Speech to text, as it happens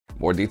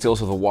More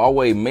details of the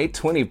Huawei Mate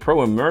 20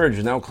 Pro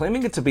emerge, now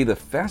claiming it to be the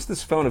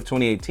fastest phone of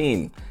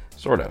 2018.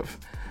 Sort of.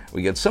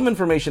 We get some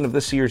information of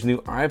this year's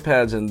new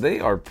iPads, and they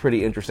are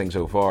pretty interesting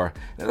so far.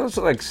 It looks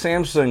like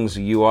Samsung's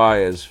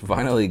UI is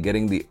finally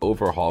getting the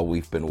overhaul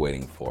we've been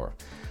waiting for.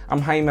 I'm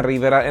Jaime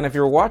Rivera, and if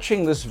you're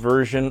watching this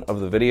version of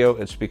the video,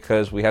 it's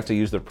because we had to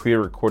use the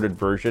pre-recorded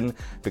version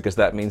because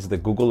that means the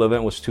Google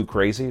event was too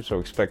crazy, so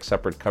expect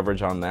separate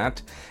coverage on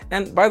that.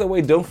 And by the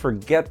way, don't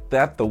forget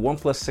that the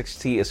OnePlus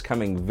 6T is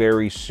coming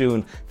very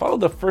soon. Follow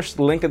the first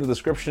link in the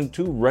description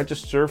to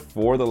register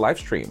for the live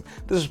stream.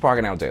 This is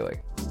Pocketnow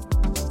Daily.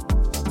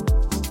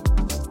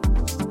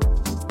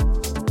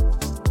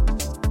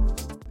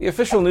 The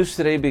official news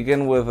today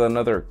begin with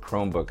another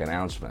Chromebook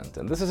announcement,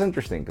 and this is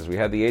interesting because we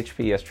had the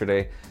HP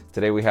yesterday,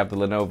 today we have the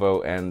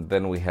Lenovo, and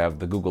then we have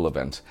the Google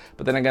event.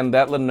 But then again,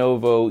 that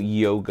Lenovo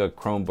Yoga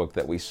Chromebook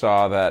that we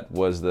saw, that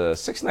was the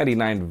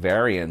 $699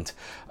 variant,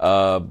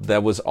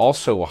 that was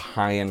also a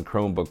high-end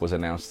Chromebook, was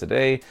announced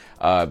today.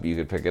 You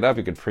could pick it up,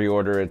 you could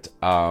pre-order it.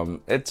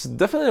 It's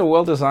definitely a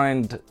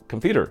well-designed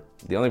computer.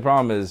 The only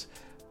problem is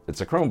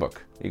it's a Chromebook.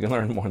 You can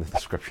learn more in the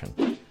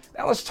description.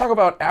 Now let's talk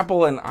about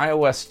Apple and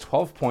iOS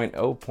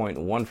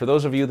 12.0.1. For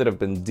those of you that have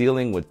been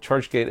dealing with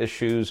ChargeGate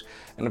issues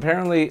and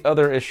apparently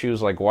other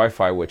issues like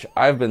Wi-Fi, which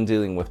I've been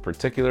dealing with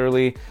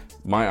particularly,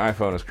 my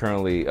iPhone is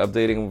currently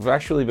updating. We've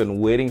actually been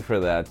waiting for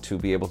that to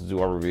be able to do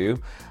our review.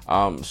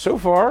 So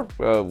far,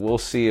 we'll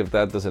see if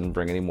that doesn't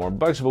bring any more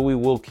bugs, but we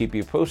will keep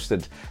you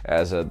posted,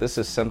 as this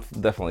is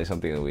definitely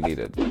something that we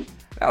needed.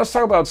 Now let's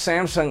talk about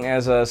Samsung,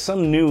 as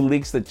some new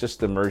leaks that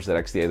just emerged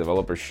that XDA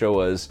developers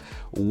show us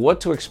what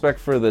to expect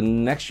for the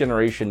next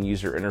generation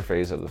user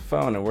interface of the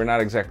phone. And we're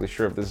not exactly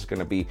sure if this is going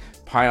to be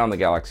Pi on the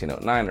Galaxy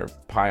Note 9 or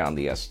Pi on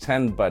the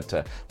S10,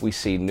 but we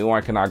see new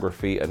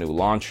iconography, a new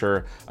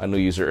launcher, a new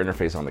user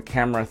interface on the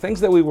camera, things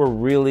that we were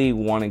really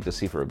wanting to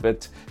see for a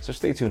bit, so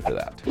stay tuned for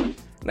that.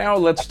 Now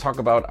let's talk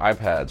about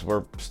iPads.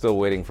 We're still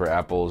waiting for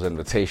Apple's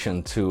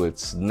invitation to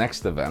its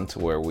next event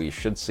where we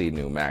should see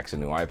new Macs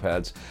and new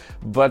iPads.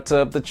 But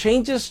the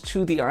changes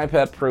to the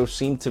iPad Pro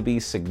seem to be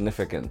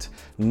significant.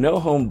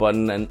 No home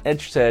button, an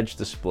edge-to-edge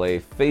display,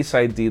 Face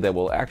ID that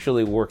will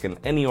actually work in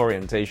any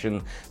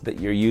orientation that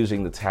you're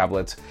using the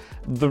tablet.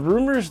 The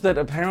rumors that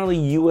apparently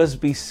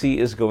USB-C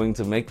is going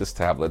to make this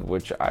tablet,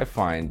 which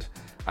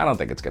I don't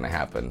think it's going to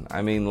happen.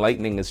 I mean,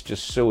 Lightning is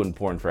just so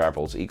important for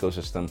Apple's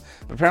ecosystem.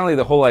 But apparently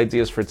the whole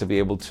idea is for it to be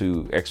able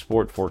to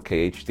export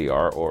 4K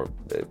HDR or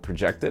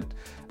project it.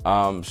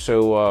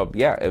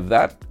 Yeah, if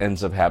that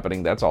ends up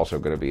happening, that's also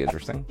going to be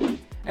interesting.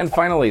 And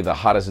finally, the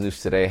hottest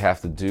news today have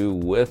to do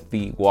with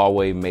the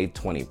Huawei Mate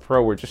 20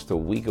 Pro. We're just a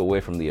week away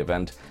from the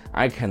event.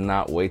 I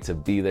cannot wait to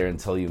be there and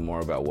tell you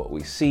more about what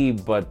we see.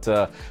 But,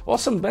 well,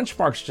 some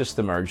benchmarks just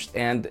emerged,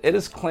 and it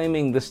is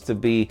claiming this to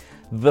be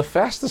the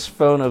fastest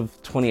phone of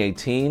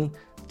 2018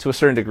 to a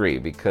certain degree,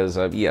 because,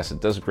 yes,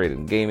 it does great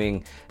in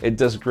gaming. It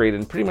does great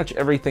in pretty much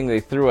everything they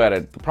threw at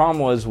it. The problem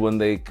was when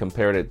they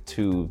compared it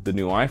to the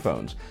new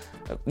iPhones.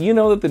 You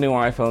know that the new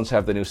iPhones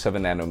have the new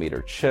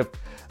 7nm chip,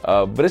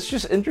 but it's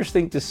just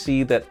interesting to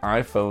see that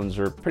iPhones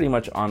are pretty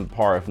much on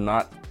par, if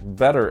not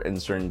better, in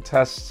certain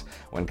tests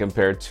when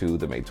compared to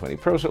the Mate 20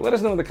 Pro. So let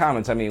us know in the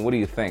comments. I mean, what do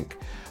you think?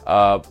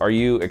 Are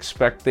you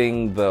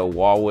expecting the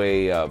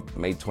Huawei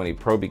Mate 20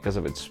 Pro because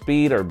of its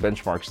speed? Are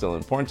benchmarks still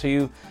important to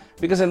you?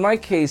 Because in my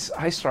case,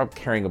 I stopped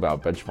caring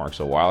about benchmarks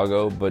a while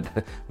ago,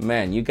 but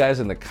man, you guys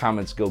in the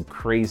comments go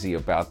crazy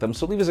about them.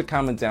 So leave us a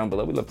comment down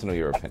below. We'd love to know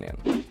your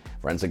opinion.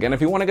 Friends, again, if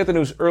you want to get the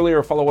news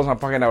earlier, follow us on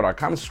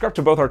Pocketnow.com and subscribe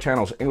to both our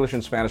channels, English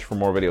and Spanish, for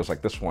more videos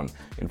like this one.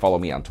 You can follow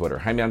me on Twitter,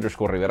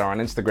 Jaime_Rivera, on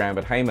Instagram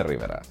at Jaime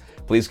Rivera.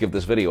 Please give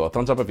this video a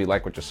thumbs up if you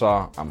like what you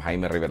saw. I'm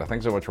Jaime Rivera.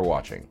 Thanks so much for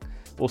watching.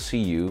 We'll see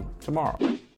you tomorrow.